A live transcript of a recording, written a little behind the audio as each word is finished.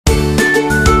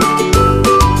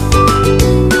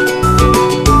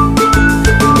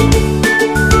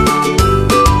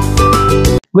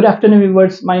Good afternoon,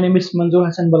 viewers. My name is Manzoor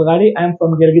Hassan Bhalgari. I am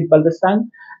from Gilgit, Baltistan.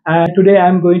 Today I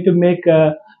am going to make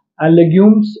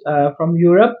legumes from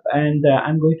Europe, and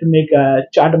I'm going to make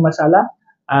chaat masala,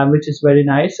 which is very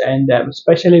nice. And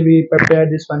especially we prepare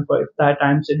this one for iftar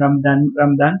times in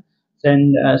Ramadan.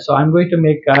 And so I'm going to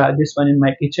make this one in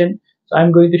my kitchen. So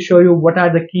I'm going to show you what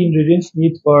are the key ingredients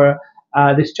need for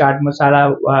this chaat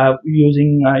masala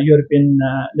using European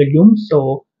legumes.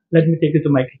 So let me take you to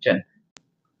my kitchen.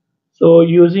 So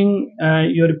using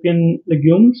European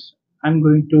legumes, I'm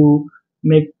going to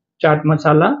make chaat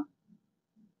masala.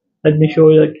 Let me show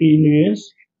you the key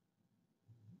ingredients.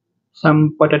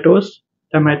 Some potatoes,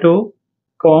 tomato,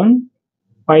 corn,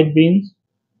 white beans,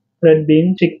 red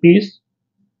beans, chickpeas,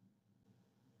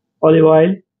 olive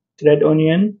oil, red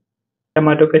onion,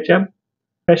 tomato ketchup,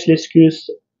 freshly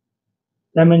squeezed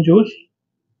lemon juice,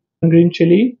 green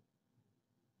chili,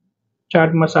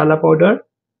 chaat masala powder,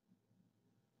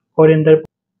 coriander,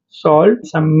 salt,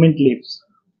 some mint leaves.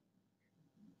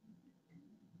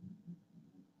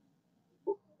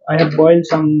 I have boiled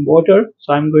some water,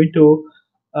 so I'm going to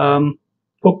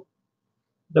cook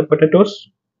the potatoes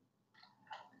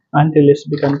until it's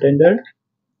become tender.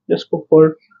 Just cook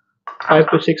for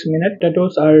 5 to 6 minutes.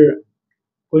 Potatoes are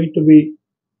going to be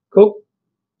cooked.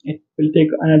 It will take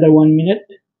another 1 minute.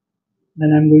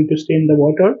 Then I'm going to strain the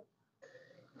water.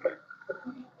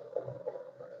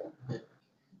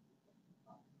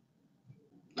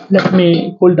 Let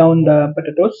me cool down the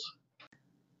potatoes.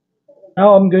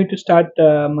 Now I'm going to start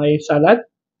my salad.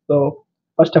 So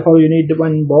first of all, you need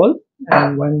one bowl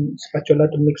and one spatula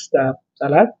to mix the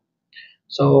salad.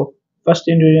 So first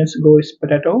ingredients go is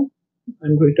potato.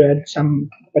 I'm going to add some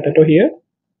potato here,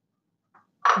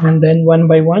 and then one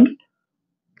by one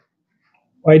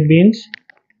white beans,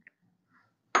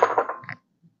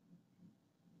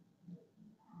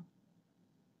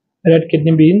 red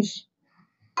kidney beans,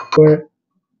 our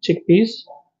chickpeas,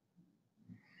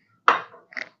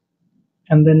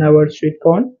 and then our sweet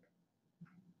corn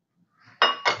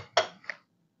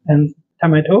and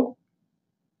tomato.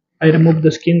 I remove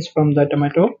the skins from the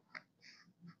tomato,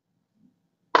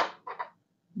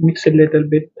 mix it a little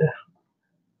bit.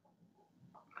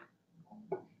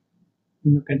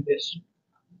 Look at this.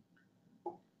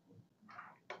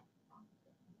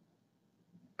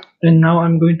 And now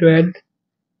I'm going to add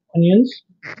onions,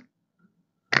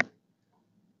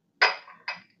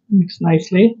 mix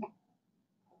nicely.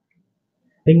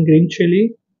 Then green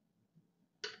chili,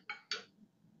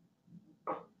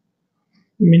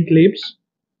 mint leaves,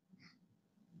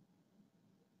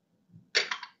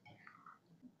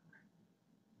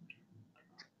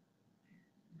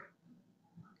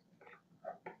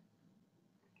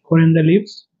 coriander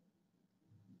leaves,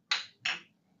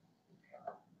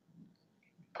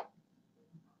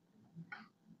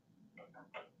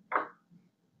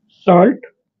 salt.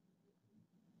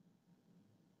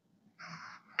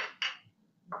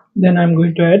 Then I'm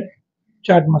going to add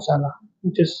chaat masala,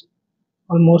 which is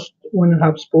almost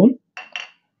 1.5 spoon.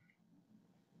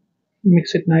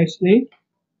 Mix it nicely.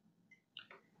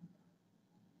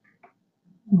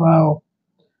 Wow,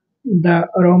 the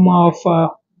aroma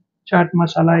of chaat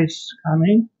masala is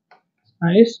coming.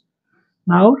 Nice.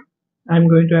 Now I'm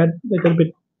going to add little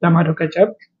bit tomato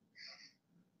ketchup.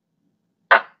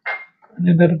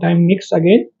 Another time mix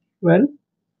again. Well,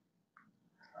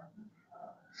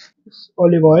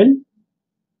 olive oil.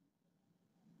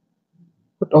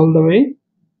 Put all the way.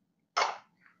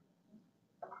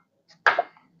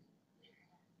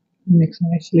 Mix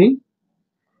nicely.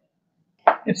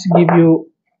 Let's give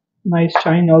you nice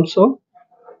shine also.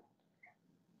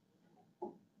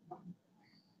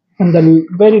 And the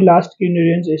very last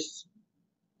ingredient is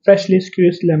freshly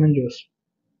squeezed lemon juice.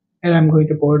 And I'm going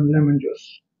to pour lemon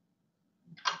juice.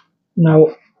 Now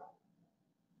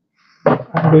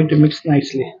I'm going to mix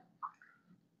nicely.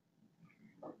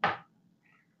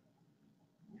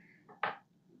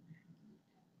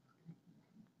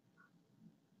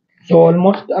 So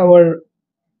almost our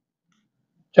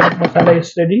chaat masala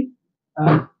is ready.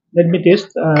 Let me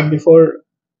taste before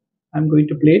I'm going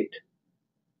to plate.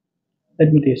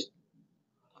 Let me taste.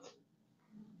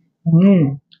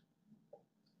 Mmm,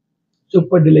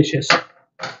 super delicious.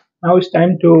 Now it's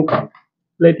time to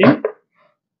plating.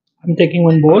 I'm taking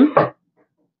one bowl.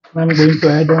 I'm going to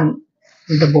add on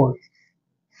the bowl.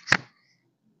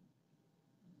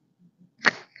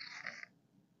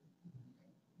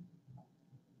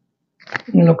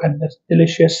 Look at this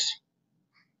delicious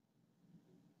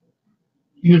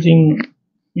using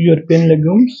European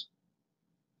legumes.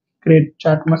 Create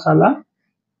chaat masala.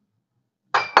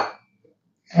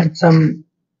 Add some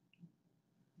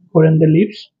coriander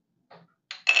leaves,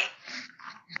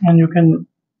 and you can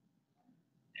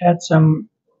Add some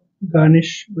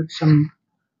garnish with some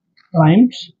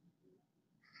limes.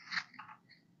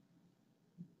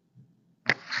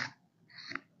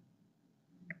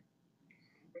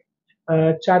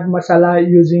 Chaat masala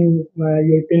using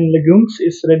European legumes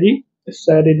is ready. It's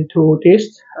ready to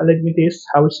taste. Let me taste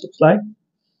how it looks like.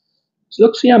 It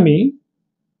looks yummy.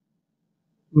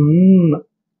 Mm,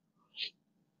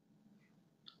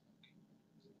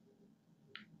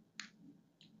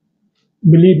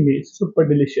 believe me, it's super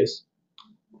delicious.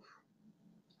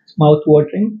 It's mouth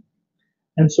watering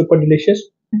and super delicious.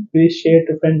 Please share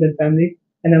to friends and family.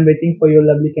 And I'm waiting for your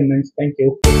lovely comments. Thank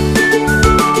you.